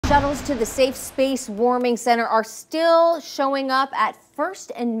Shuttles to the Safe Space Warming Center are still showing up at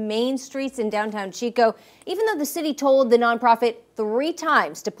 1st and Main Streets in downtown Chico, even though the city told the nonprofit 3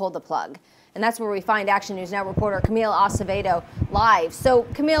 times to pull the plug. And that's where we find Action News Now reporter Camille Acevedo live. So,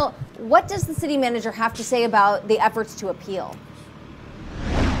 Camille, what does the city manager have to say about the efforts to appeal?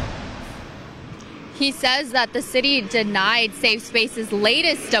 He says that the city denied Safe Space's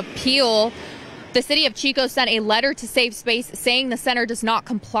latest appeal. The city of Chico sent a letter to Safe Space saying the center does not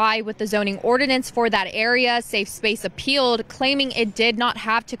comply with the zoning ordinance for that area. Safe Space appealed, claiming it did not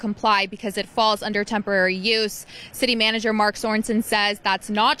have to comply because it falls under temporary use. City manager Mark Sorensen says that's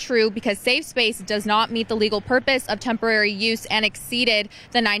not true because Safe Space does not meet the legal purpose of temporary use and exceeded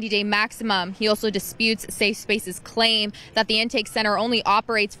the 90-day maximum. He also disputes Safe Space's claim that the intake center only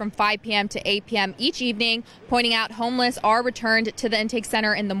operates from 5 p.m. to 8 p.m. each evening, pointing out homeless are returned to the intake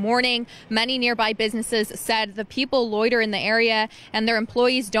center in the morning. Many nearby businesses said the people loiter in the area and their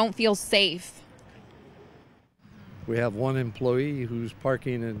employees don't feel safe. We have one employee who's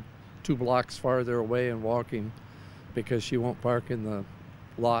parking in 2 blocks farther away and walking because she won't park in the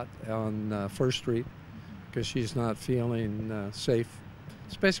lot on 1st Street because she's not feeling safe,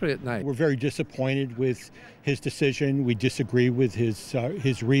 especially at night. We're very disappointed with his decision. We disagree with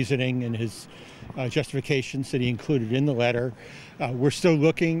his reasoning and his justifications that he included in the letter. We're still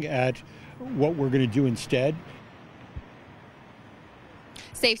looking at what we're going to do instead.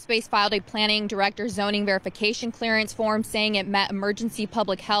 Safe Space filed a planning director zoning verification clearance form saying it met emergency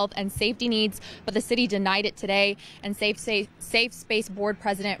public health and safety needs, but the city denied it today. And Safe Space Board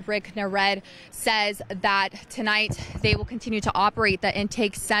President Rick Nared says that tonight they will continue to operate the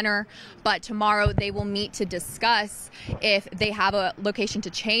intake center, but tomorrow they will meet to discuss if they have a location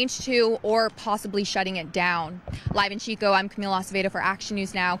to change to or possibly shutting it down. Live in Chico, I'm Camille Acevedo for Action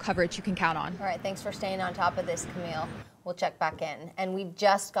News Now, coverage you can count on. All right, thanks for staying on top of this, Camille. We'll check back in. And we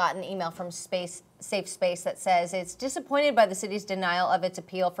just got an email from Safe Space that says it's disappointed by the city's denial of its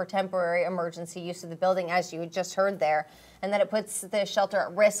appeal for temporary emergency use of the building, as you just heard there, and that it puts the shelter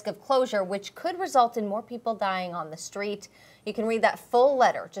at risk of closure, which could result in more people dying on the street. You can read that full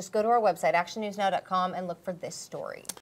letter. Just go to our website, actionnewsnow.com, and look for this story.